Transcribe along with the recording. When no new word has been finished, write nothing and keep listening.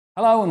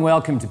Hello and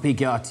welcome to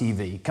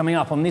PKRTV. Coming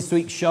up on this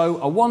week's show,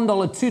 a $1,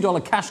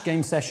 $2 cash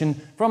game session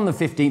from the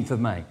 15th of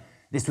May.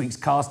 This week's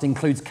cast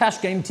includes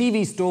cash game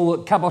TV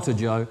stalwart Cabota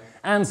Joe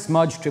and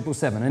Smudge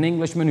 777, an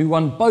Englishman who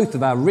won both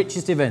of our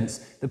richest events,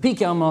 the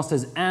PKR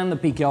Masters and the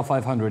PKR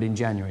 500 in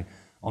January.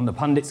 On the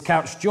pundit's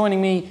couch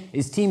joining me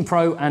is Team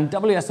Pro and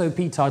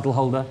WSOP title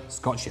holder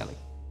Scott Shelley.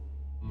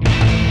 New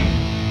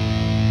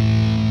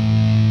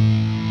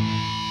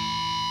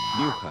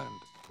hand.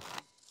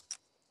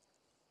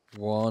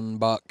 $1,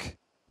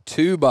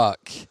 $2.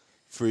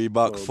 $3,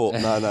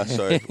 $4. No,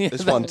 sorry.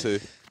 It's 1, 2.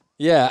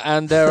 Yeah,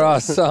 and there are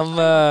some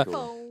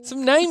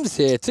names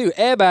here too.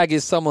 Airbag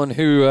is someone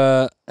who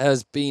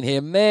has been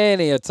here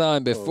many a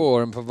time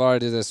before and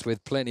provided us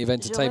with plenty of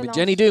entertainment.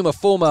 Jenny Doom, a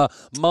former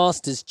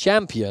Masters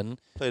champion.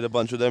 Played a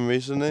bunch of them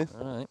recently.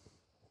 All right.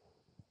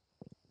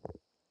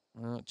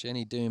 Well,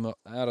 Jenny Doom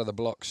out of the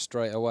block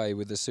straight away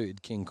with the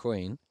suited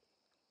King-Queen.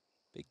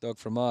 Big dog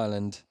from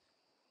Ireland.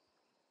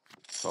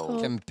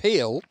 Can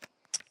peel.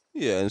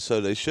 Yeah, and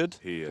so they should.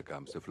 Here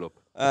comes the flop.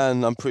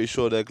 And I'm pretty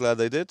sure they're glad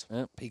they did.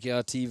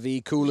 PKR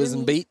TV, coolers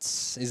and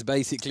beats is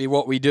basically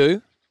what we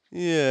do.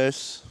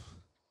 Yes.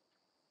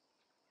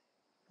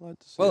 Like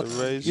to see Well,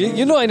 a raise.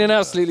 you're not in an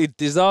absolutely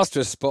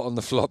disastrous spot on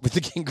the flop with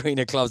the King-Queen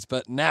of clubs,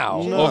 but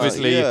now,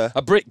 obviously,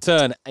 a brick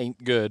turn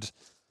ain't good.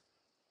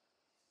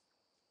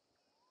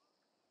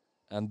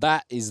 And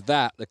that is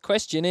that. The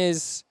question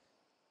is,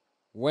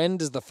 when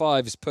does the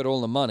fives put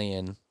all the money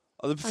in?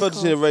 I'd prefer to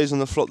see a raise on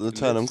the flop than the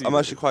turn. I'm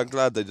actually quite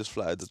glad they just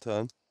flatted the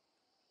turn.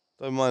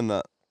 Don't mind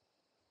that.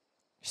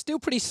 Still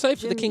pretty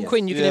safe for the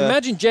King-Queen. You can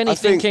imagine Jenny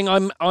thinking,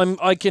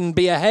 I can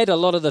be ahead a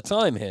lot of the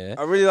time here.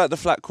 I really like the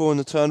flat call on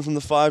the turn from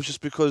the fives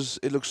just because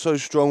it looks so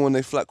strong when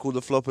they flat call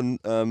the flop and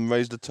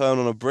raise the turn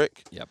on a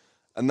brick. Yep.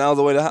 And now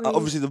the way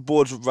obviously the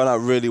boards ran out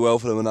really well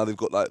for them, and now they've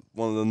got like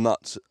one of the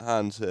nuts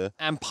hands here.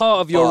 And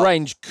part of your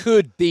range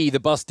could be the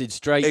busted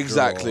straight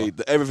Exactly.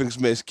 draw. Everything's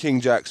missed.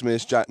 King Jack's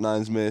missed. Jack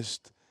Nine's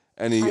missed.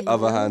 Any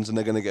other hands, and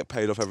they're going to get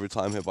paid off every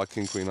time here by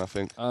King Queen, I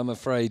think. I'm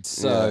afraid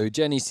so. Yeah.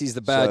 Jenny sees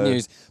the bad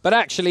news. But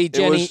actually,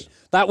 Jenny,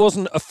 that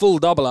wasn't a full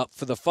double up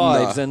for the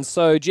fives. No. And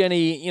so,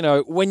 Jenny, you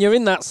know, when you're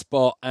in that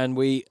spot, and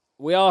we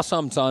are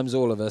sometimes,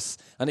 all of us,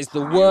 and it's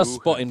the worst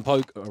spot in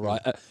poker,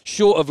 right?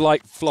 Short of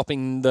like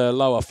flopping the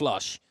lower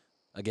flush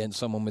against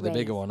someone with a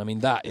bigger one. I mean,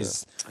 that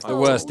is the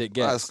worst it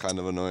gets. That's kind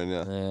of annoying,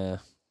 yeah.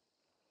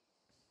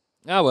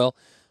 Ah, well.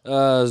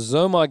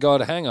 Oh My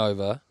God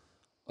Hangover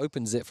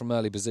opens it from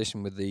early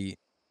position with the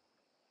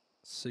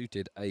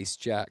suited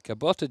ace-jack.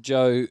 Cabota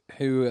Joe,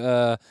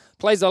 who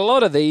plays a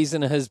lot of these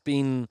and has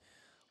been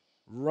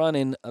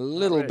running a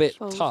little bit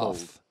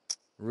tough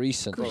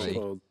recently.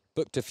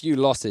 Booked a few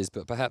losses,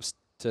 but perhaps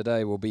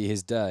today will be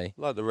his day.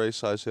 Like the race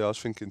size here, I was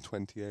thinking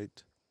 28.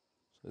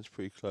 So it's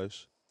pretty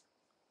close.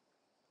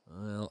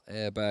 Well,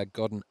 Airbag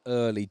got an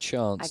early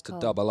chance to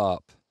double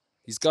up.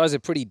 These guys are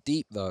pretty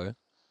deep, though.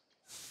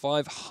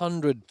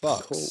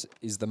 $500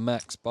 is the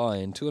max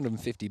buy-in,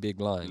 250 big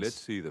blinds.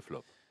 Let's see the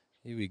flop.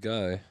 Here we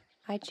go.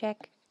 I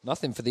check.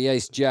 Nothing for the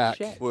ace-jack.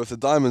 Well, if the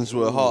diamonds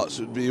were hearts,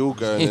 it would be all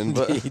going in.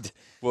 But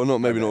well,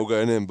 maybe not all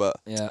going in, but...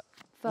 Yeah.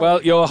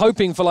 Well, you're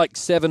hoping for like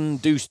 7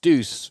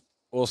 deuce-deuce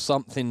or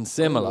something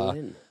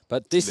similar.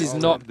 But this is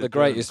not the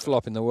greatest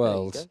flop in the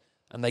world.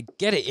 And they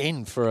get it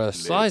in for a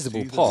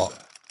sizable pot.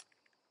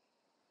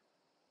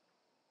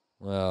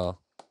 Well,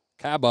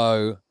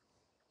 Cabo,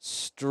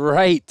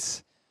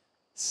 straight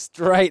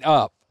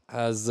up,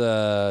 has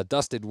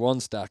dusted one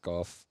stack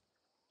off.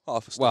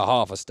 Half a stack. Well,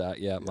 half a stack,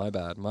 yeah, my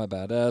bad.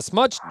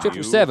 Smudge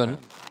 777.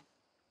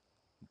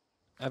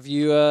 Have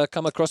you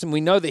come across him? We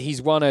know that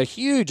he's won a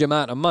huge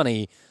amount of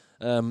money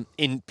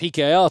in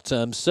PKR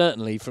terms,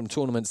 certainly from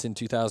tournaments in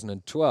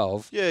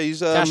 2012. Yeah, he's...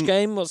 Cash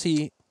game, what's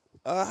he...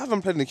 I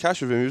haven't played any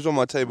cash with him. He was on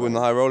my table in the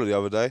high roller the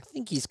other day. I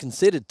think he's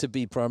considered to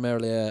be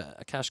primarily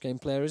a cash game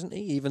player, isn't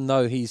he? Even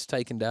though he's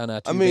taken down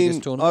our two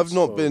biggest tournaments. I've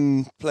not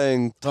been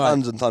playing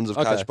tons and tons of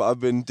cash, but I've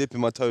been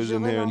dipping my toes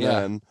in here and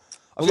there. And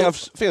I think I've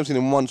seen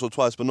him once or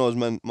twice, but not as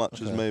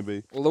much as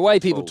maybe. Well, the way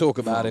people talk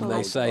about him,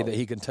 they say that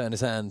he can turn his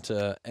hand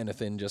to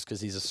anything just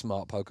because he's a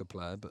smart poker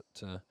player. But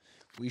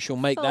we shall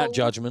make that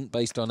judgment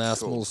based on our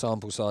small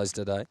sample size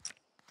today.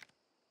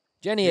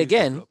 Jenny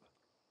again.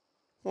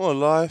 What a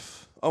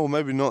life. Oh,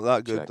 maybe not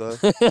that good, though.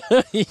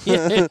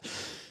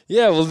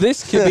 Yeah, well,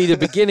 this could be the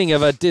beginning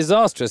of a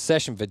disastrous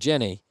session for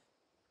Jenny.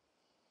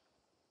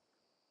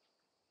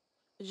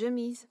 Je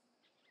mise.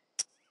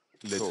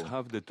 Let's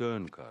have the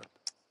turn card.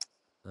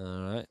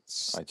 All right.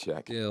 I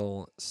check.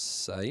 Still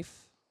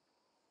safe.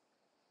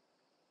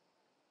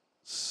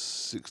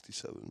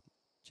 67.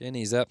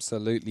 Jenny's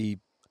absolutely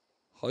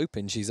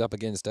hoping she's up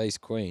against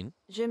ace-queen.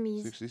 Je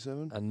mise.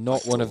 67? And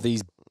not one of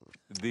these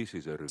This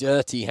is a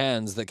dirty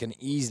hands that can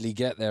easily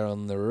get there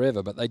on the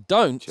river, but they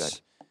don't.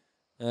 Check.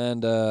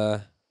 And,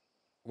 There's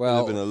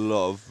well... been a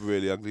lot of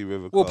really ugly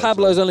river Well, cards.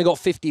 Pablo's only got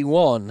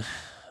 51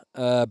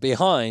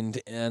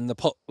 behind, and the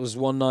pot was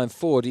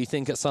 194. Do you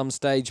think at some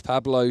stage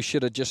Pablo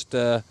should have just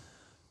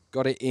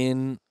got it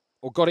in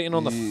or got it in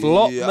on the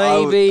flop, Yeah,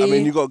 maybe. I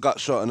mean, you got a gut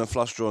shot and a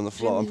flush draw on the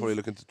flop. I'm probably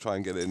looking to try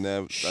and get it in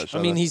there. I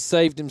mean, he's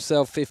saved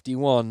himself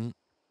 $51.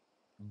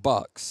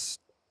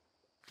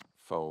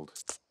 Fold.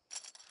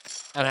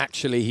 And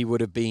actually, he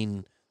would have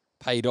been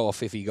paid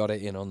off if he got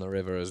it in on the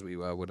river, as we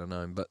would have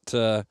known. But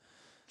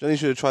Johnny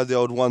should have tried the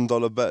old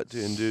 $1 bet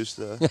to induce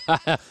there.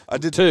 I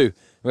did two.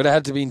 Would have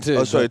had to been two.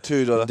 Oh, sorry,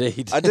 $2.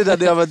 Indeed. I did that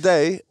the other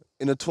day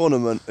in a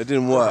tournament. It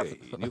didn't work.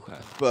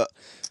 But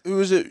who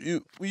was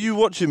it? Were you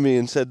watching me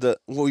and said that?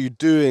 What were you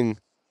doing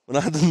when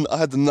I had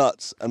the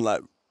nuts and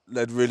like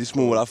led really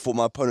small when I thought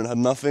my opponent had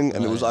nothing,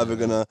 and it was either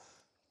gonna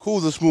call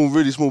the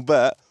really small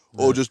bet.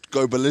 Or just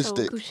go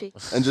ballistic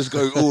and just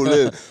go all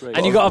in.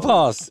 And you got a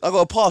pass? I got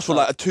a pass for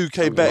like a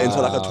 2K bet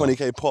into like a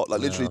 20K pot, like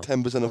literally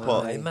 10% a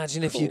pot.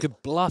 Imagine if you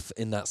could bluff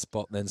in that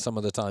spot then some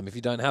of the time. If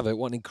you don't have it,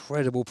 what an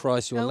incredible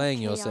price you're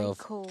laying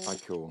yourself. I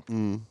call.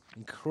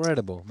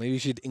 Incredible. Maybe you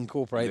should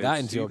incorporate that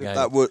into your game.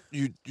 That would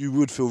you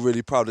would feel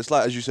really proud. It's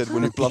like, as you said,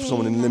 when you bluff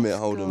someone in limit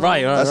hold'em.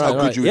 Right. That's how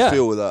good you would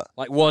feel with that.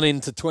 Like 1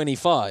 into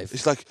 25.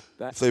 It's like,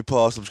 if they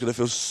pass, I'm just going to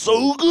feel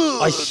so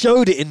good. I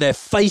showed it in their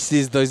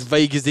faces, those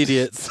Vegas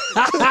idiots.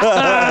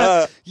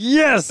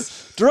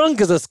 Yes!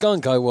 Drunk as a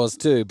skunk I was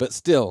too, but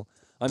still.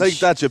 Take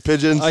that, you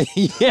pigeons.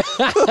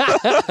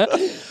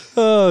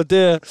 Oh,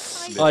 dear.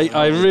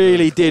 I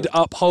really did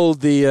uphold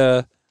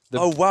the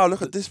oh, wow,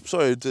 look at this.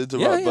 Sorry to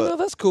interrupt, but no,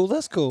 that's cool,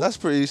 that's cool. that's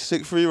pretty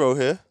sick free roll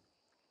here.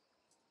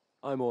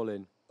 I'm all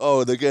in.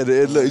 Oh, they're getting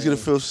it in. Look, he's going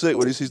to feel sick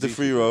when he sees the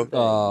free roll.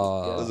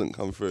 Oh. Doesn't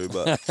come through,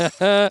 but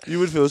you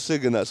would feel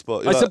sick in that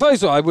spot. I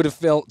suppose so. I would have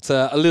felt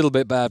a little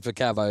bit bad for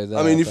Cavo there.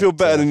 I mean, you feel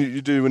better than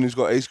you do when he's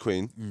got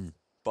ace-queen,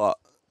 but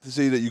to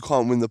see that you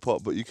can't win the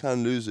pot, but you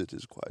can lose it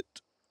is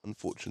quite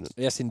unfortunate.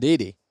 Yes,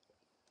 indeedy.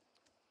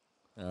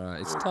 All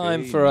right, it's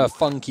time for a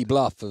funky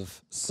bluff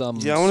of some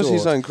Yeah, I want to see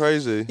sort. something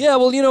crazy. Yeah,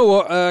 well, you know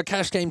what?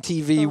 Cash Game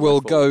TV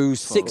will go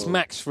 6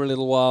 max for a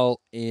little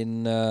while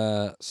in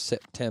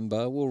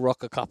September. We'll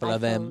rock a couple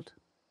of them,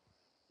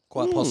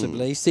 quite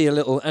possibly. See a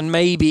little, and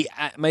maybe,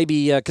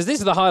 because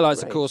these are the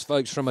highlights, of course,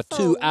 folks, from a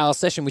 2-hour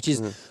session, which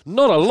is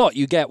not a lot.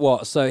 You get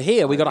what? So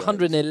here we got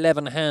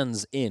 111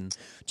 hands in,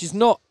 which is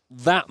not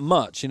that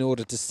much in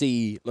order to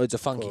see loads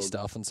of funky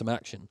stuff and some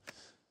action.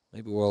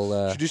 Maybe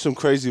we'll... Should do some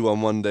crazy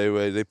one day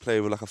where they play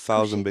with like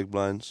 1,000 big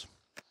blinds.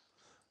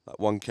 Like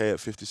 1K at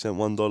 50 cent,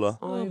 $1.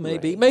 Oh,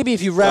 maybe. Maybe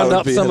if you round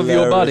up some of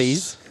your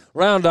buddies,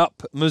 round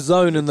up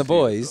Mazone and the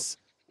boys,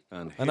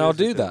 and I'll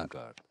do that.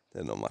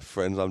 They're not my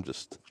friends.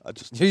 I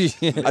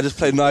just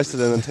play nice to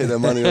them and take their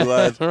money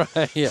away.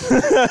 Right, yeah.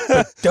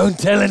 But don't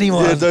tell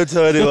anyone. Yeah, don't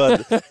tell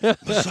anyone.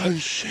 So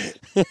shit.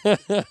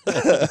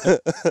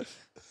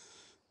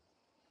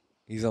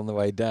 He's on the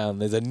way down.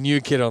 There's a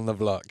new kid on the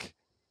block.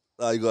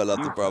 Oh, you gotta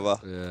love the brother.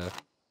 Yeah.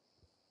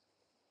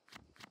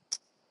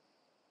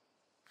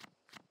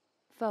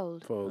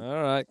 Fold. All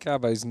right,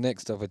 Cabo's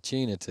next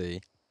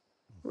opportunity.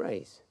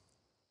 Raise.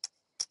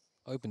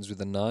 Opens with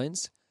the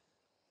 9s.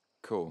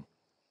 Cool.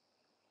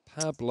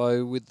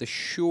 Pablo with the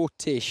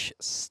shortish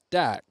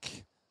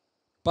stack,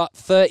 but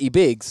 30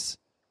 bigs.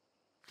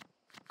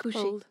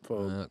 Couché.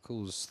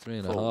 Calls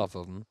 3.5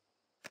 of them.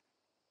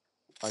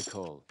 I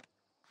call.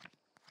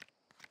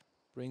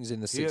 Brings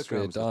in the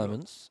 6-3 of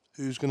diamonds.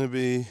 Who's gonna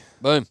be?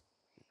 Boom.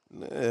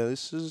 Yeah,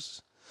 this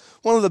is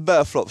one of the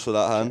better flops for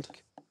that hand.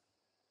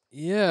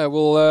 Yeah,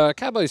 well,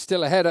 Cabo's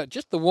still ahead at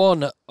just the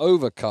 1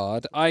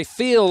 overcard. I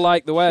feel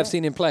like the way I've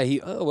seen him play, he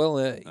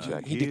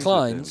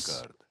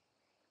declines.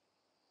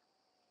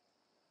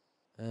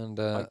 And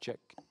I check.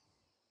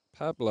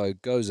 Pablo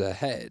goes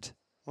ahead.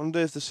 Wonder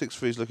if the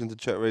 6-3 is looking to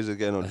check raise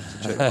again or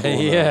just to check call now.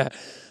 Yeah,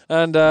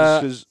 and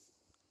Just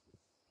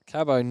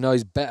Cabo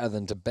knows better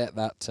than to bet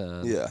that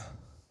turn. yeah.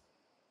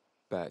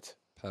 Bet.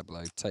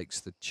 Pablo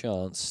takes the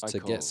chance I to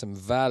call. get some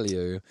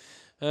value.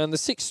 And the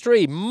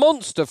 6-3,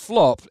 monster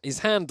flop. His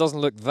hand doesn't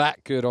look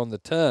that good on the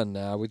turn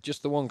now, with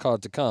just the 1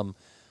 card to come.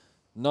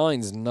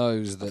 9s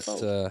knows that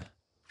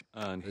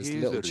there's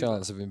little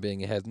chance of him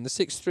being ahead. And the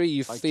 6-3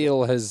 you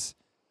feel has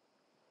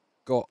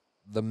got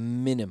the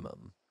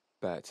minimum.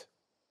 Bet.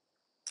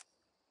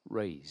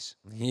 Raise.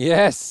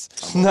 Yes.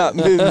 Snap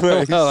min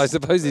raise. Well, I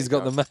suppose he's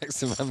got the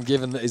maximum,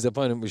 given that his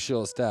opponent was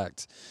short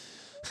stacked.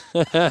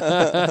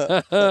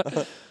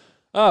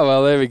 Oh,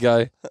 well, there we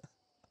go.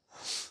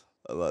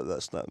 I like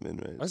that snap min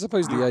raise. I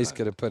suppose the ace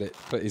could have put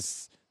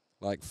his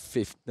like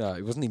 50. No,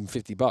 it wasn't even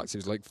 $50. It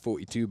was like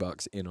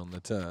 $42 in on the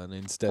turn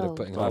instead of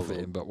putting half it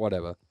in. But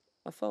whatever.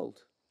 I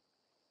fold.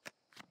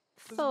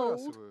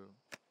 Fold.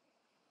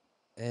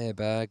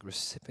 Airbag,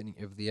 recipient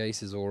of the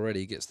aces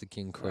already gets the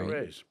king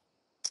queen.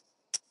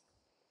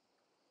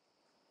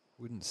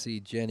 Wouldn't see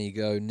Jenny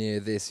go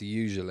near this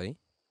usually.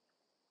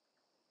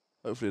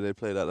 Hopefully they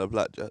played at the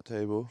blackjack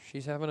table.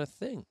 She's having a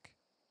think.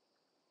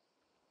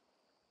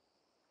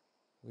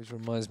 Which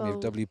reminds me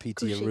of Fold. WPT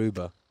Cushy.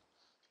 Aruba.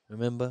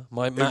 Remember?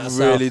 Mike It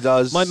Mattisau. really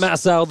does. Mike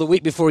Mattisau, the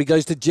week before he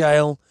goes to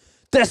jail,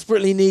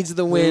 desperately needs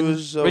the win.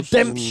 was else in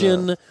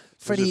Redemption. that?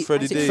 Freddie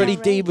Freddie D? Freddie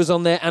D was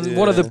on there, and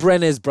one of the Yeah.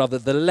 Brenners brother,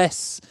 the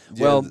less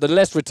Yeah, the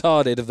less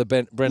retarded of the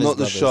Brenners Not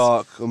the brothers.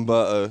 shark,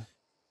 Umberto.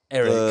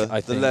 Eric, I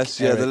the think. less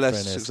Eric the less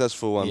Brenner's.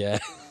 successful one. Yeah.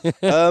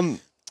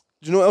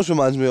 Do you know what else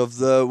reminds me of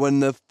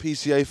when the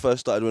PCA first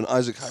started, when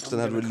Isaac Haxton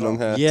had really long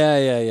hair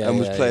yeah. and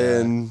was yeah.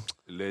 playing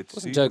Let's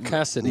Wasn't see Joe the flop.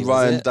 Cassidy, was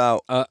Ryan it?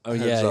 Doubt. Oh,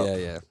 Heads up.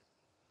 yeah.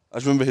 I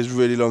just remember his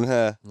really long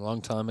hair. A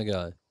long time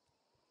ago.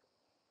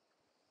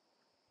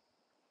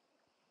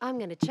 I'm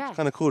gonna check.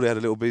 Kind of cool. They had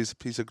a little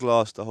piece of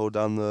glass to hold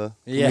down the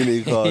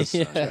community cards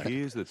yeah.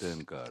 Here's the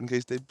turn card. in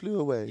case they blew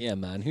away. Yeah,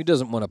 man. Who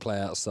doesn't want to play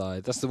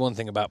outside? That's the one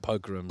thing about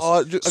poker rooms. Oh,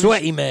 have you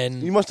Sweaty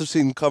men. You must have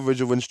seen coverage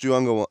of when Stu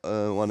Unger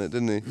won it,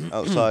 didn't he?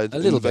 Outside A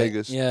little in bit,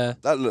 Vegas. yeah.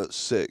 That looks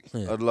sick.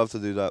 Yeah. I'd love to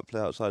do that.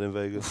 Play outside in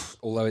Vegas.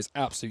 Although it's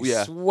absolutely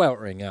Yeah.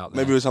 sweltering out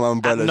there. Maybe with some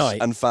umbrellas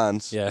night. and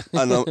fans. Yeah.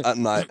 And at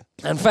night.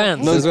 And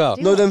fans No, as well.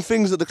 No, them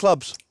things at the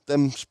clubs.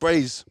 Them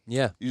sprays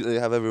Yeah, they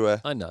have everywhere.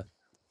 I know.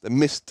 The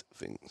mist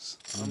things.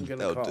 I'm gonna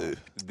They'll call. do.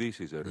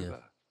 This is a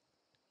river.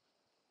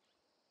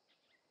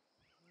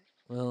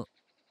 Well,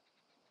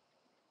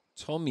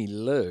 Tommy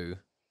Lou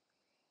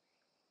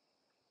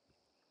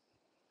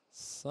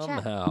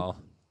somehow.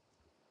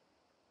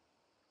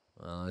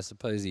 Well, I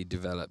suppose he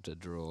developed a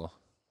draw.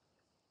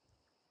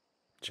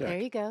 There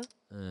you go.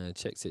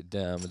 Checks it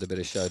down with a bit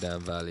of showdown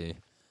value,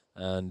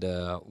 and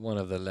one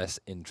of the less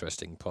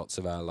interesting pots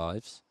of our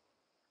lives.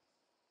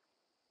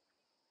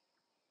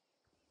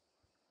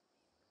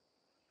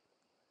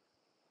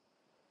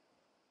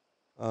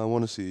 I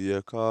want to see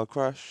your car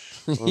crash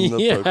on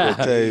the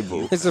poker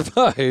table. I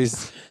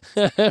suppose.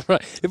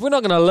 Right. If we're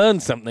not going to learn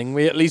something,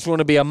 we at least want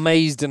to be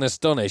amazed and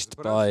astonished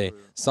by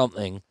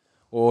something,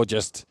 or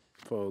just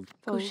Fold.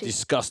 Fold.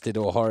 disgusted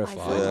or horrified.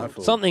 Yeah.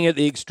 Fold. Something at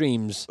the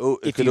extremes. Oh,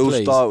 it if could you all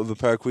please. start with a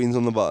pair of queens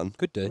on the button.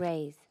 Could do.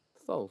 Raise.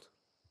 Fold.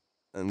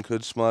 And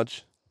could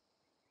Smudge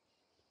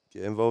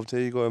get involved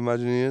here? You got to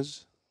imagine he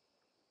is.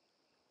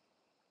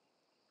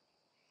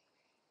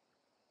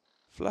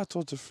 Flat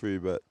or to free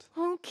bet?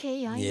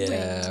 Okay, I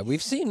Yeah, raise.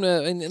 we've seen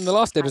in the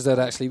last episode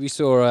actually. We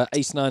saw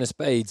Ace Nine of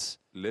Spades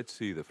Let's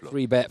see the flop.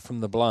 3-bet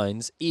from the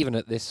blinds, even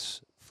at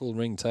this full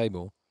ring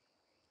table.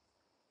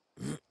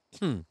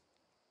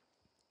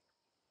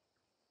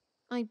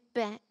 I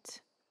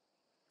bet.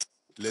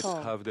 Let's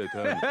Call. have the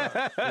turn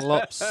card.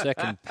 Flop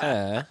second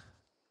pair.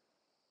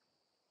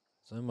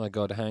 So, oh my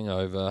God,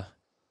 hangover.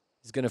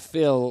 He's going to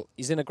feel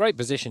he's in a great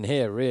position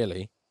here,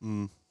 really.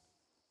 Mm.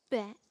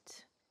 Bet.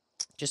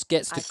 Just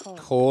gets I to call.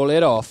 call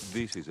it off.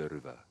 This is a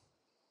river.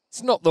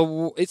 It's not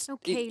the it's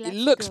Okay, it let's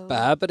looks go.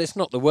 bad, but it's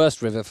not the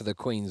worst river for the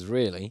Queens,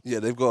 really. Yeah,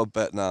 they've got a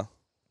bet now.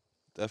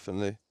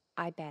 Definitely.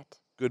 I bet.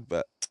 Good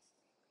bet.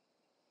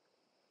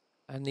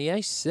 And the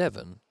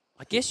Ace-7,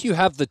 I guess you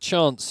have the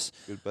chance.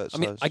 Good bet I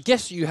mean, size. I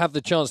guess you have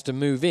the chance to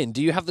move in.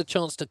 Do you have the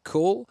chance to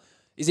call?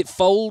 Is it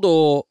fold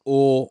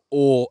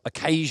or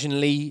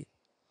occasionally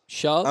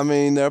shove? I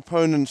mean, their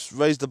opponents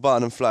raised the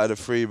button and flatted a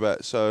free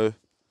bet, so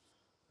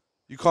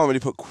you can't really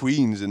put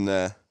queens in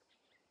their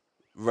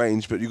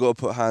range, but you got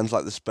to put hands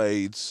like the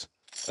spades,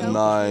 a Okay,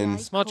 nine, I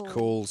Smudge call.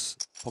 calls.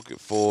 pocket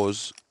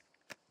fours.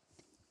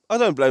 I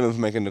don't blame him for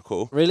making the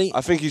call. Really?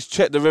 I think he's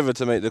checked the river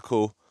to make the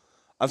call.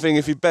 I think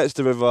if he bets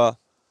the river,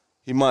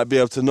 he might be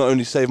able to not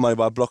only save money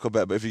by a blocker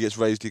bet, but if he gets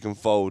raised, he can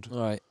fold. All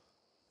right.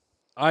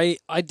 I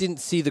didn't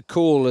see the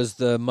call as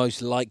the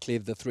most likely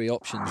of the three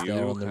options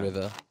there on the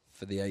river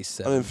for the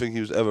Ace-7. I don't think he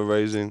was ever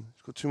raising.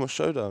 He's got too much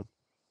showdown.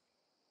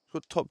 He's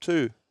got top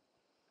two.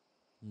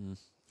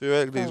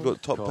 Theoretically, he's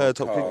got top pair,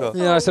 top kicker.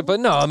 Yeah, I said, but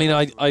no, I mean,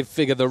 I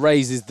figure the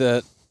raise is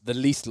the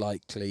least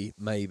likely,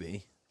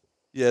 maybe.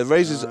 Yeah,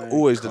 raise is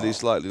always the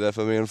least likely there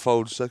for me, and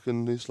fold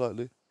second least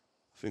likely.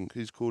 I think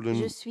he's calling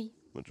Je suis.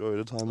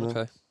 majority of the time now.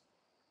 Okay.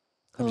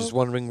 I'm just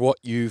wondering what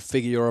you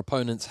figure your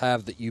opponents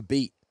have that you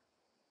beat.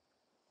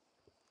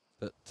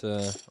 But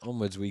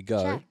onwards we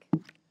go.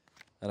 Check.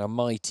 And a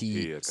mighty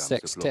Here comes the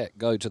sextet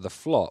go to the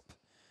flop.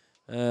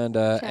 And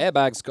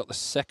Airbag's got the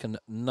second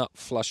nut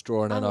flush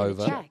draw and I'm an gonna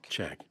over. check.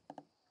 Check.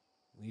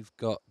 We've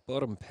got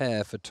bottom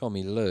pair for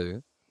Tommy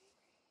Lou.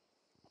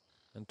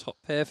 And top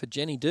pair for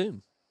Jenny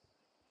Doom.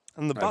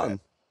 And the I button.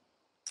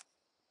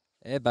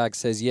 Airbag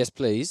says, yes,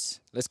 please.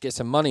 Let's get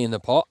some money in the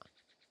pot.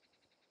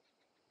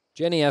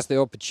 Jenny has the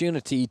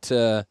opportunity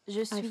to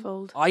Je suis. I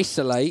fold.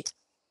 isolate.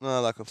 No, I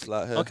like a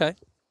flat here. Okay.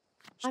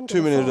 I'm Too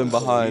gonna many of them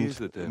fold. behind. Here's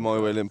the turn In my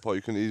card. way limp pot,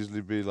 you can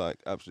easily be like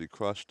absolutely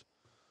crushed.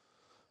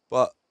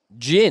 But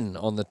Gin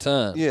on the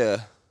turn.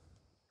 yeah,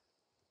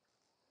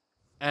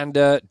 And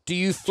do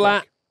you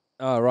flat?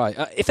 Oh, right.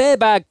 If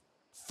Airbag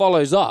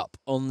follows up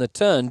on the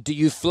turn, do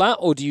you flat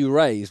or do you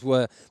raise?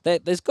 Where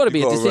there's got to You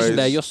be a gotta decision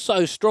there. raise. You're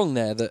so strong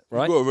there that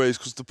right. you've got to raise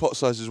because the pot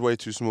size is way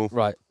too small.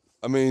 Right.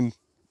 I mean,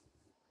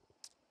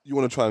 you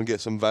want to try and get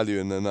some value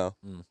in there now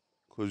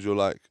because you're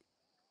like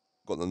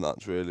got the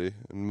nuts really,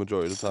 and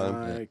majority of the time.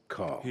 I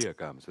call. Here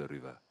comes the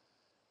river.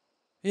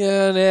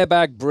 Yeah, an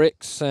Airbag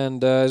bricks, and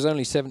there's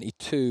only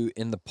 72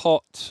 in the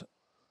pot.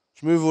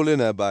 Just move all in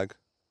there, bag.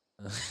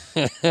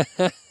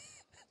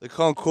 They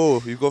can't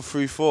call. You've got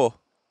 3-4,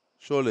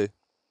 surely.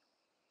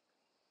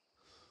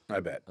 I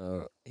bet.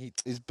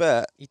 He's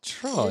bet. He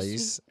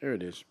tries, There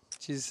it is.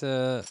 which is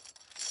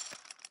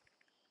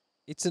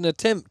it's an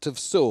attempt of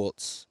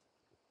sorts.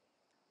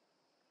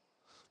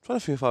 trying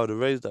to think if I would have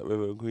raised that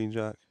river and Queen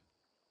Jack.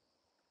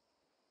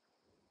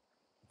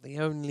 The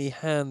only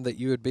hand that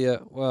you would be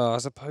at, well, I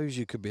suppose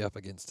you could be up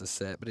against a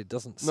set, but it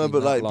doesn't seem No,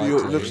 but that like, but it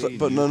likely. looks like,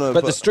 but no,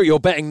 But the straight,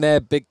 you're betting there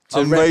big to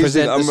I'm represent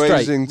raising, the I'm straight,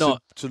 raising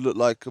not to look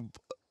like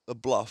a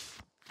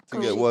bluff to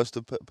get Cool. worse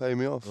to pay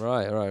me off.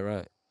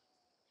 right.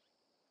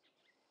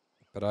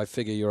 But I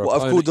figure your Well,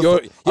 I've opponent, called the your,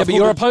 f- yeah, I've but called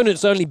your the-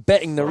 opponent's only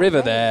betting the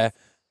river there,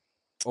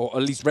 or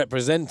at least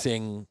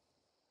representing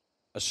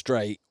a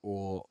straight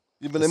or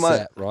Yeah, a but they might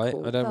set, right?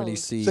 I don't really Fold.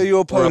 see. say your or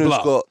a opponent's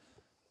bluff, got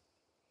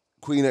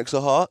Queen X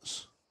of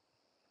Hearts.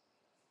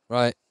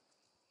 right.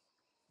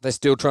 They're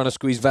still trying to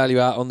squeeze value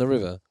out on the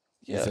river.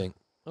 You Yeah. think?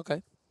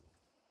 Okay.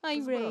 I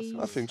raise.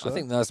 I think so. I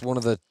think that's one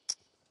of the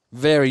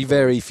very,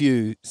 very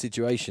few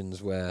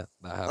situations where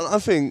that happens.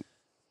 And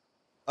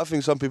I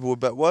think some people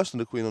would bet worse than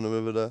the Queen on the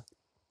river there.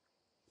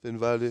 In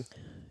value.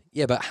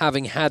 Yeah, but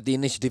having had the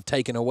initiative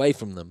taken away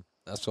from them,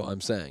 that's what I'm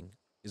saying,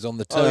 is on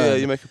the turn. Oh yeah,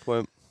 you make a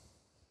point.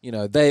 You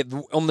know, they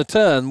on the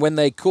turn when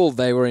they called,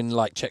 they were in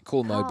like check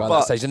call mode by that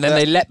But stage, and then that-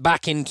 they leapt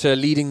back into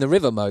leading the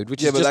river mode,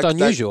 which is but just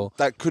unusual.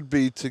 That could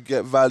be to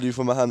get value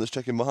from a hand that's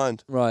checking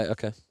behind. Right.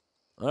 Okay.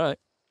 All right.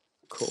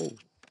 Cool.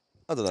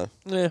 I don't know.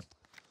 Yeah.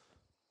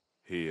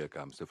 Here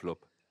comes the flop.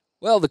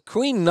 Well, the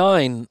Queen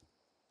 9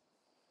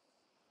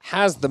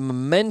 has the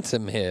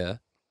momentum here.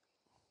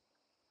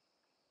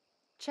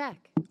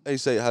 Check.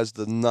 Ace 8 has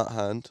the nut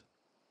hand,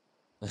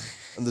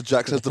 and the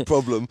Jacks has the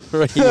problem.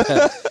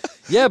 yeah.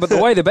 Yeah, but the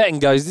way the betting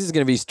goes, this is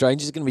going to be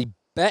strange. It's going to be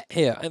bet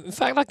here. In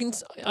fact,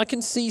 I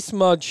can see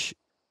Smudge.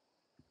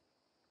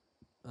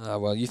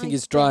 Well, you think I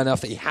it's dry bet.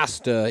 enough that he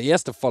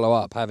has to follow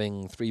up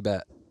having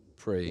 3-bet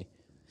pre.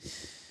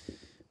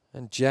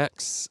 And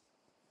Jacks.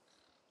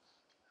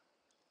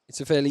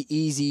 It's a fairly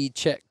easy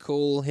check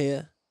call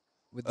here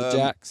with the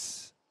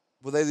Jacks.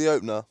 Were they the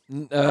opener?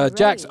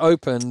 Jacks Right.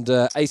 opened,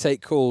 Ace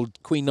 8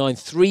 called, Queen 9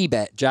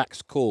 3-bet,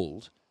 Jacks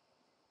called.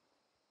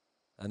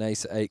 And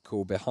Ace 8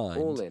 called behind.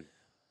 All in.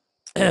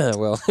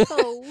 Well,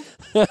 Fold.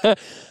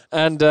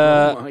 and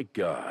Oh my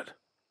God.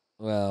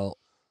 well,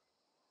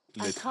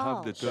 Let's call.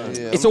 have the turn.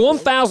 Yeah. it's a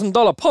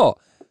 $1,000 pot.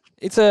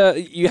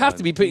 You have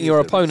to be putting your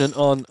opponent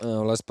on.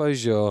 Oh, well, I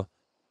suppose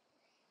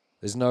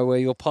there's no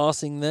way you're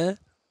passing there.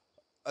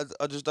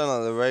 I just don't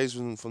like the raise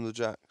from the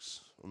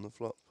Jacks on the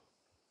flop.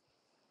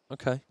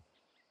 Okay,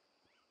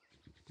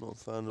 Not a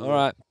fan of all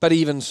right, but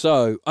even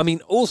so, I mean,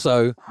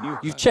 also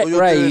you've check All you're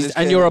doing raised, is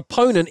and getting- your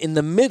opponent in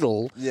the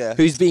middle, Yeah.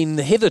 who's been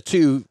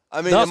hitherto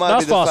I mean, thus it might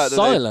be the far fact that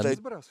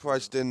silent. they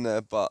priced in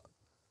there, but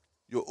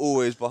you're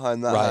always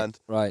behind that right, hand.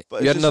 right. But You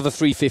it's had just- another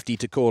 350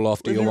 to call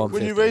after When your you,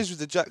 150. when you raise with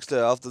the Jacks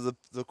there after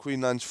the Queen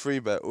 9's free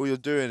bet, all you're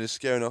doing is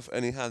scaring off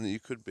any hand that you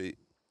could beat.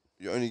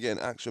 You're only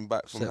getting action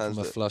back from Except hands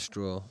from a that. flush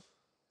draw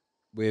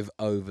with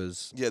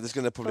overs. Yeah, there's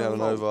going to probably have an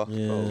Fold. over.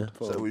 Yeah.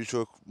 So we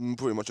should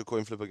pretty much a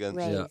coin flip against.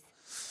 Raise. Yeah.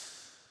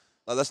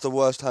 Like, that's the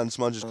worst hand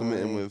Smudge is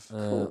committing with.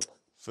 Cool.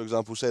 For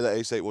example, say that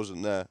Ace 8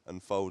 wasn't there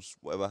and folds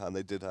whatever hand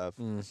they did have.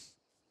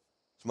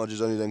 Smudge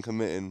is only then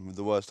committing with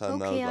the worst hand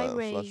now, Okay, I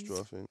like a flush raise. draw,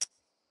 I think.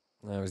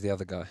 No, it was the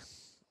other guy.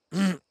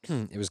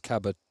 It was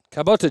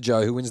Cabota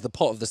Joe who wins the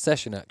pot of the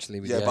session, actually.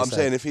 With Yeah, the but I'm ace-eight.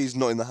 saying if he's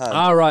not in the hand,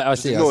 Ah, right, I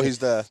just see. I ignore see. he's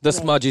there. The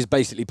Smudge is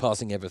basically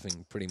passing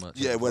everything, pretty much.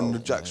 Yeah, when the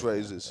Oh, Jacks yeah,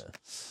 raises. yeah.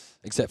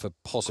 Except for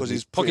possibly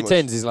he's pretty pocket much-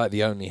 tens is like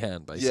the only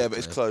hand, basically. Yeah, but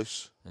it's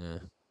close. Yeah.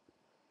 Pretty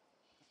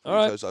All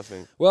right. close, I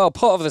think. Well,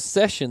 pot of the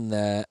session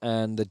there,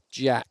 and the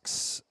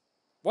Jacks.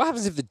 What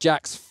happens if the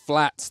Jacks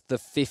flats the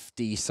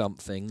 50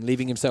 something,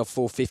 leaving himself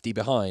 450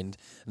 behind,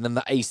 and then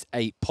the Ace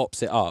 8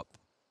 pops it up?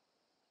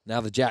 Now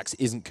the Jacks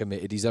isn't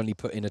committed. He's only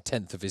put in a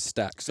tenth of his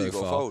stack So so you got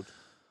to far. fold.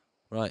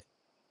 Right.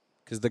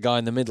 Because the guy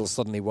in the middle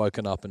suddenly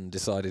woken up and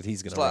decided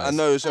he's going It's to like, I raise.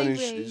 know it's I only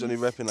he's only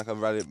raise. repping like a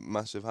rally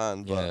massive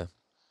hand, but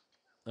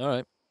Yeah. All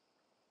right.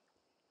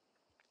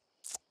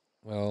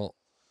 Well,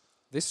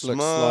 this looks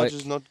Smudge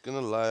like... is not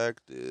gonna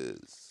like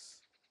this.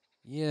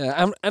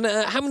 Yeah, and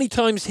how many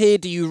times here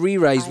do you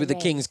re-raise I with the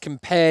raise. kings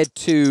compared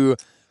to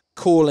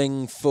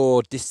calling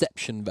for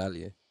deception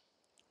value?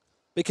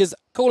 Because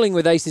calling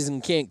with aces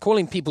and king,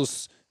 calling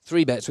people's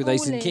 3-bets with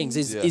aces and kings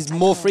Calling. Yeah. is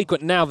more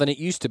frequent now than it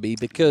used to be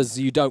because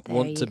you don't There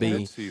want you to go. be...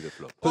 Let's see the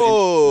flop.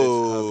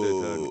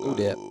 Oh, Oh,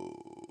 dear.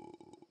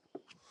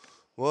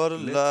 What a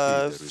Let's see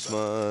life, the river.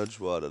 Smudge,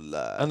 what a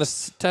life. And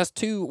it has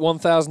two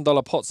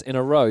 $1,000 pots in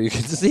a row. You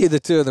can see the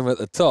two of them at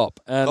the top.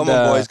 And, Come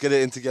on, boys, get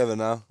it in together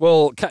now.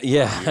 Well,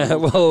 yeah.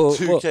 well,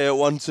 2K at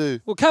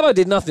 1-2. Well, Cabo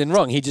did nothing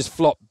wrong. He just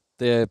flopped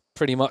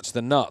pretty much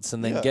the nuts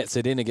and then Yeah. gets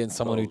it in against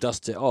someone who Fold.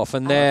 dusts it off.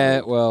 And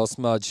there, well,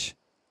 Smudge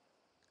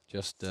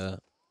just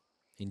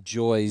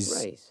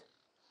enjoys Raise.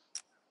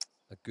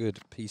 a good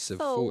piece of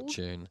Fold.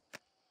 fortune.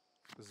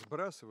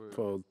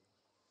 Fold.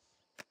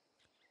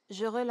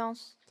 Je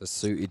relance. The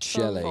suited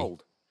Shelley.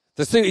 Fold.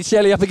 The suited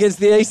Shelley up against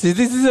the aces.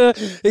 This is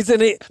a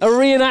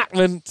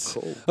reenactment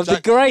Cool. of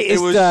the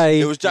greatest day.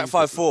 It was Jack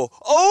 5-4.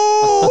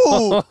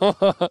 Oh!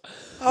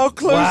 How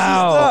close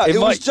Wow, is that? it It,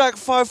 was might- Jack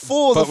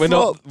 5-4, but the we're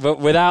flop. not, but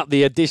without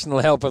the additional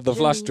help of the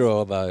flush Jimmy.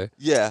 draw, though.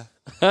 Yeah,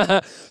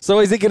 So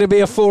is it going to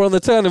be a 4 on the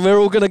turn, and we're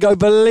all going to go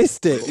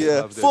ballistic? Yeah.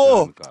 Have the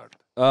 4. turn card.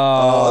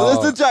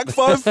 Oh, there's the Jack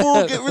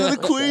 5-4. Get rid of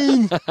the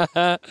Queen.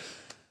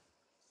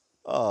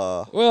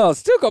 Well,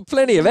 still got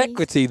plenty of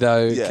equity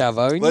though, Yeah.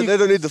 Cavo. Well, they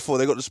don't need the 4.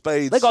 They got the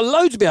spades. They got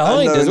loads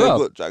behind and as well.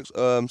 They've got Jacks,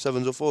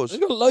 7s or 4s.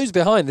 They've got loads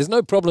behind. There's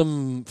no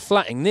problem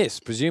flatting this,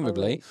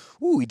 presumably.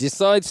 Ooh, he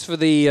decides for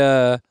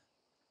the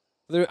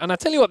and I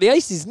tell you what, the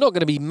ace is not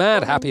going to be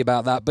mad happy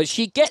about that, but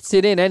she gets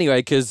it in anyway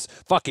because,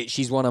 fuck it,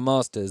 she's won a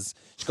Masters.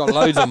 She's got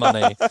loads of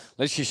money.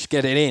 Let's just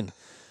get it in.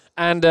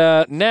 And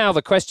now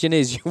the question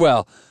is,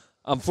 well,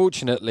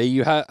 unfortunately,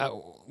 you have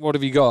what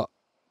have you got?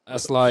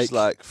 That's like... It's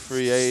like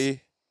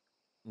 380,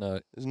 No,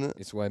 isn't it?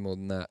 it's way more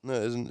than that. No,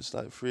 it isn't. It's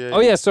like 380.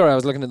 Oh, yeah, sorry, I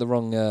was looking at the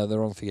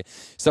wrong figure.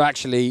 So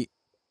actually...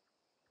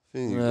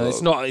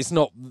 It's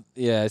not.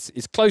 Yeah,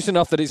 it's close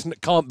enough that it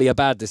can't be a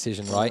bad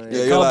decision, right? Yeah,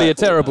 It can't be a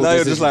terrible now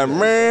decision. you're just like,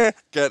 meh,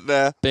 get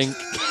there. Bink.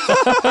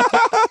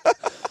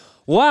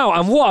 Wow,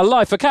 and what a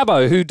life for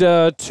Cabo, who'd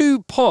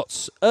 2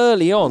 pots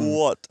early on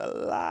What a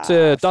laugh.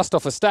 to dust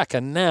off a stack,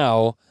 and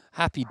now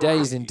happy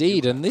days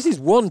indeed. And this is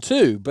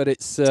 1-2, but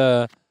it's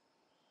you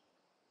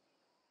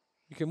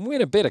can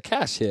win a bit of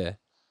cash here.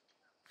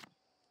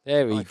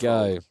 There we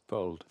go.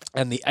 Fold.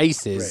 And the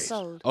aces.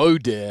 Sold. Oh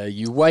dear,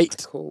 you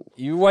wait Call.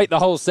 the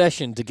whole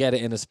session to get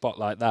it in a spot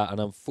like that, and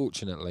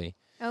unfortunately,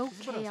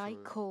 Okay, I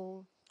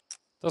call.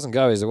 doesn't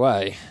go his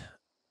way.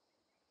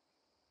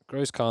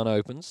 Gross-Khan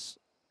opens,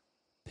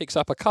 picks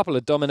up a couple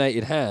of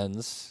dominated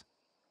hands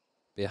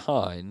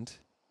behind.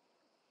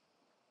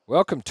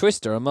 Welcome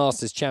Twister, a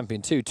Masters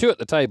champion too. 2 at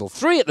the table,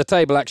 3 at the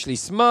table actually.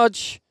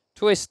 Smudge,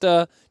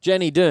 Twister,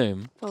 Jenny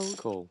Doom. Fold.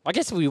 Call. I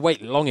guess if we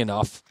wait long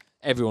enough,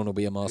 everyone will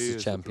be a Masters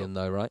Here's the champion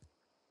though, right?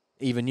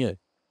 Even you.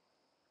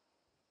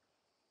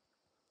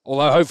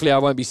 Although hopefully I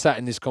won't be sat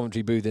in this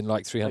commentary booth in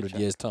like 300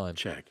 years' time.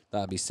 Check.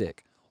 That'd be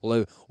sick.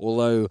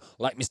 Although,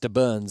 like Mr.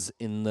 Burns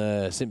in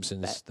The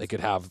Simpsons, they could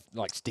have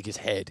stick his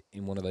head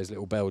in one of those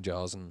little bell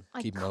jars and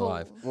I keep him call.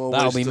 alive. Well,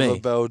 That'll be waste of me.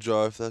 a bell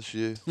jar if that's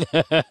you.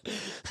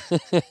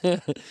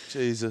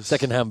 Jesus.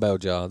 Second-hand bell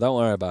jar. Don't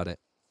worry about it.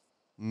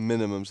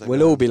 Minimum second.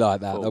 We'll all be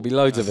like that. There'll be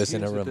loads of And us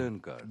in a here's the room. turn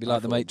card. It'll be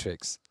like the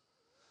Matrix.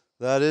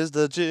 That is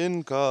the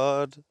gin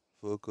card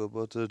for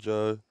Kabata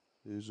Joe.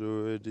 He's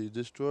already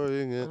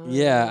destroying it.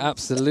 Yeah,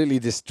 absolutely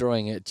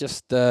destroying it.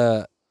 Just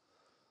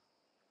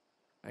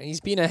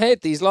he's been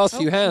ahead these last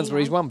few hands where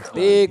he's won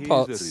big Here's the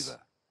pots. river.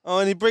 Oh,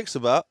 and he bricks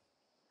about.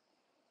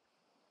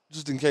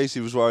 Just in case he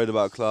was worried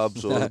about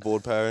clubs or the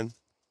board pairing.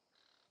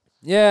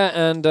 Yeah,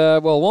 and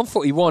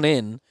 141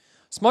 in.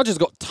 Smudge has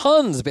got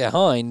tons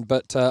behind,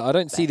 but I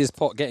don't see this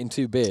pot getting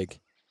too big.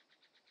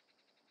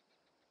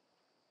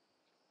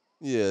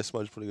 Yeah,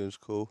 Smudge probably goes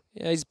cool.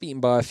 Yeah, he's beaten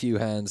by a few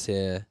hands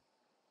here.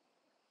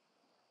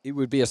 It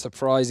would be a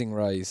surprising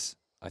raise,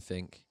 I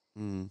think.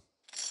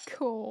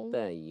 Call.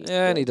 There you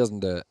Yeah, and he doesn't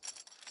do it.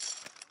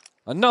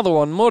 Another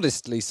one,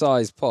 modestly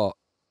sized pot,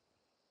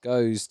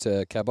 goes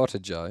to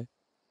Cabota Joe.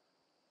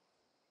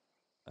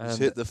 He's And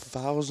hit the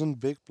 1,000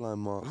 big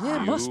blind mark.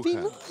 yeah, it must You be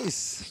have.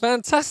 nice.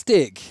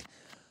 Fantastic.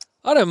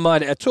 I don't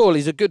mind it at all.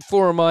 He's a good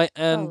forumite,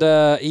 and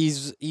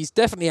he's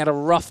definitely had a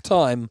rough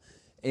time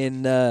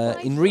in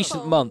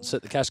recent months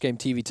at the Cash Game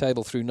TV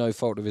table through no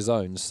fault of his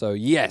own. So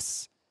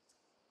yes,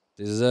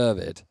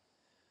 deserved.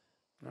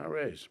 Now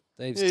raise.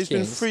 Dave's Yeah, he's been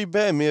kings. free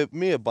betting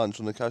me a bunch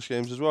on the cash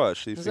games as well,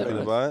 actually, Is that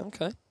thinking right? about it.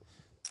 Okay.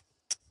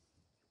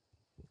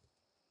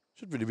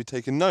 Should really be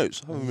taking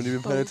notes. I haven't really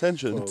been paying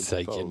attention. Fold.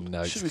 Taking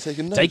notes. Should be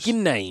taking notes.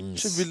 Taking names.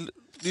 Should be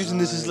using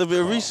this as a little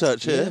bit of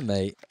research Yeah, here.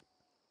 mate.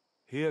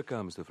 Here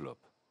comes the flop.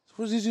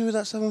 What does he do with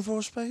that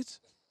 7-4 spades?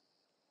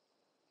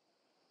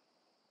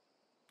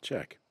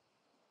 Check.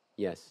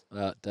 Yes.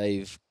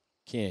 Dave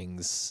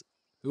Kings,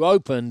 who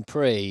opened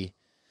pre,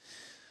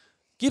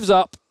 gives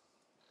up,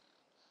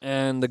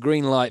 and the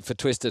green light for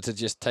Twister to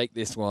just take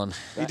this one.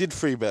 He did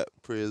free bet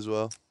pre as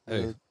well.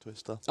 Who?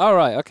 Twister. All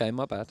right, okay,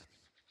 my bad.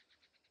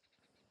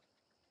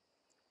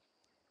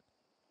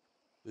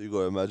 You got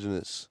to imagine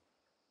it's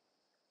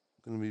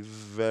going to be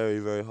very,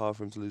 very hard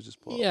for him to lose this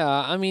pot. Yeah,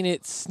 I mean,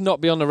 it's not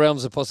beyond the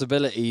realms of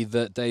possibility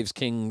that Dave's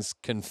Kings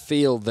can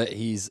feel that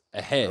he's Now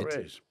ahead,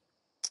 raise.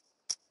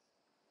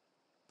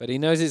 but he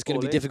knows it's going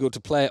to be All in. difficult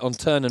to play it on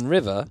turn and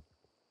river.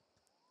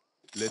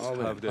 Let's All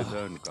in. have the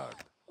turn card.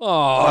 Oh,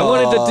 I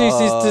wanted the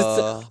deuces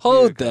to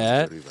hold Here comes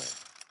there. the river.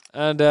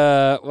 And,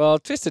 well,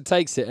 Twister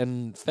takes it,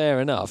 and fair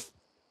enough.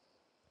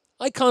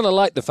 I kind of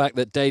like the fact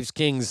that Dave's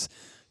Kings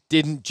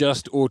didn't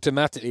just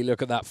automatically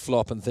look at that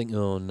flop and think,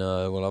 oh,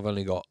 no, well, I've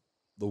only got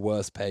the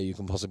worst pair you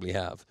can possibly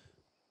have.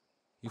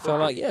 You felt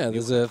like, yeah,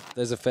 there's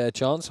a fair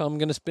chance I'm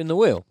going to spin the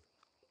wheel.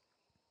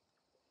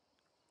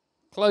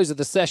 Close of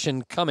the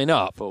session coming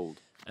up, Fold.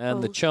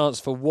 and the Fold. chance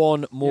for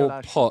one more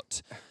Lash.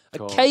 pot.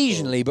 Call,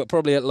 Occasionally, but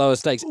probably at lower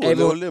stakes. Ooh, a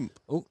little limp.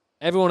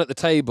 Everyone at the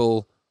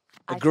table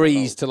I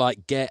agrees fold. to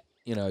like get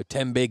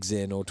 10 bigs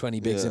in or 20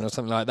 bigs in Yeah. or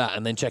something like that,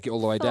 and then check it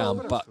all the way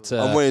down. But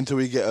I'm waiting until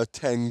we get a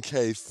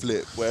 10k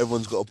flip where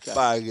everyone's got a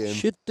bag in,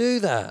 should do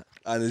that,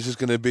 and it's just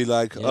going to be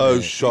like, Yeah.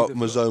 shock,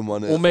 my zone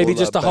won it. or maybe all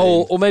just that a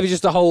whole, pain. or maybe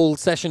just a whole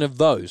session of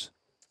those.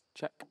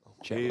 Check.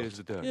 Here's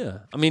the turn. Yeah,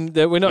 I mean, we're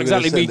not We're gonna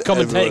exactly be send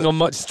commentating everyone. on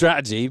much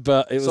strategy,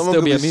 but it will Someone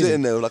still could be be amusing.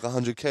 sitting there with like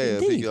 100k at a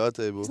Indeed. PKR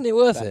table. Isn't it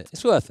worth it?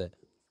 It's worth it.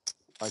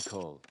 I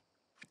call.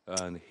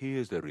 And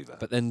here's the river.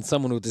 But then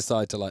someone will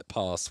decide to like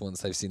pass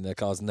once they've seen their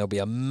cards, and there'll be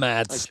a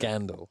mad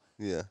scandal.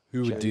 Yeah.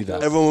 Who would do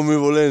that? Everyone will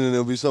move all in, and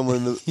there'll be someone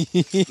in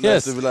the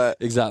Yes, to be like,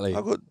 exactly.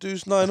 I got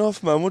deuce 9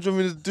 off, man. What do you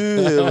want me to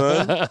do here,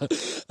 man?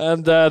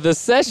 And the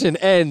session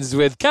ends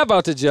with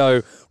Cabota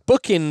Joe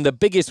booking the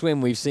biggest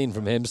win we've seen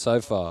from him so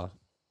far.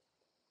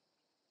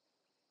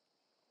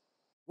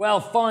 Well,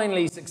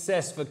 finally,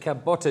 success for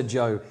Cabota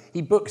Joe.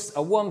 He books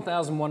a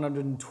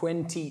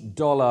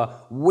 $1,120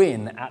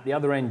 win at the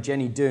other end,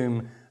 Jenny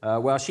Doom,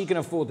 while she can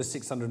afford the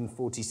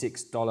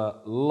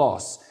 $646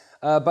 loss.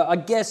 But I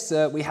guess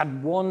we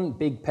had one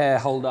big pair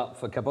hold up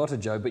for Cabota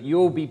Joe, but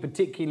you'll be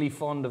particularly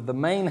fond of the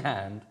main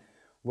hand,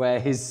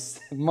 where his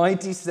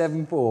mighty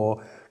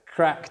 7-4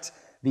 cracked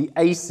the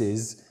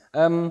aces.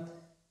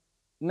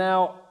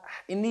 Now,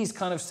 in these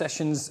kind of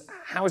sessions,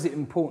 how is it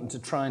important to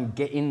try and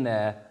get in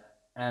there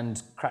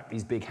and crack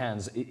these big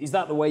hands? Is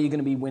that the way you're going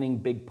to be winning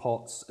big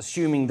pots,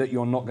 assuming that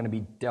you're not going to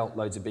be dealt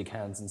loads of big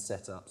hands and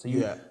set up? So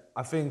yeah,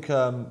 I think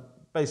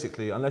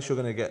basically, unless you're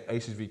going to get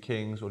aces v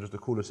kings or just a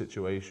cooler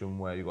situation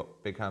where you've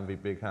got big hand v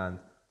big hand,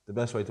 the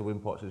best way to win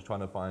pots is trying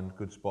to find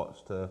good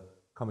spots to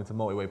come into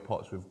multi-way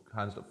pots with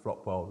hands that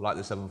flop well, like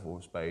the 7-4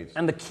 of spades.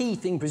 And the key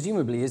thing,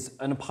 presumably, is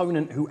an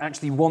opponent who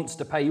actually wants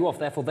to pay you off,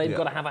 therefore they've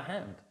got to have a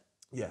hand.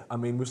 Yeah, I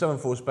mean, with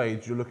 7-4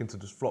 spades, you're looking to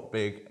just flop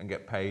big and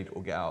get paid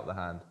or get out of the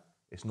hand.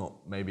 It's not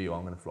maybe,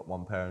 I'm going to flop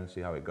one pair and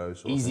see how it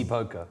goes. Easy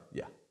poker.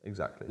 Yeah,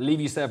 exactly. Leave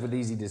yourself with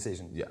easy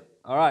decisions. Yeah.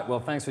 All right, well,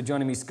 thanks for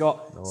joining me,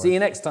 Scott. See you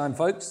next time,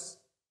 folks.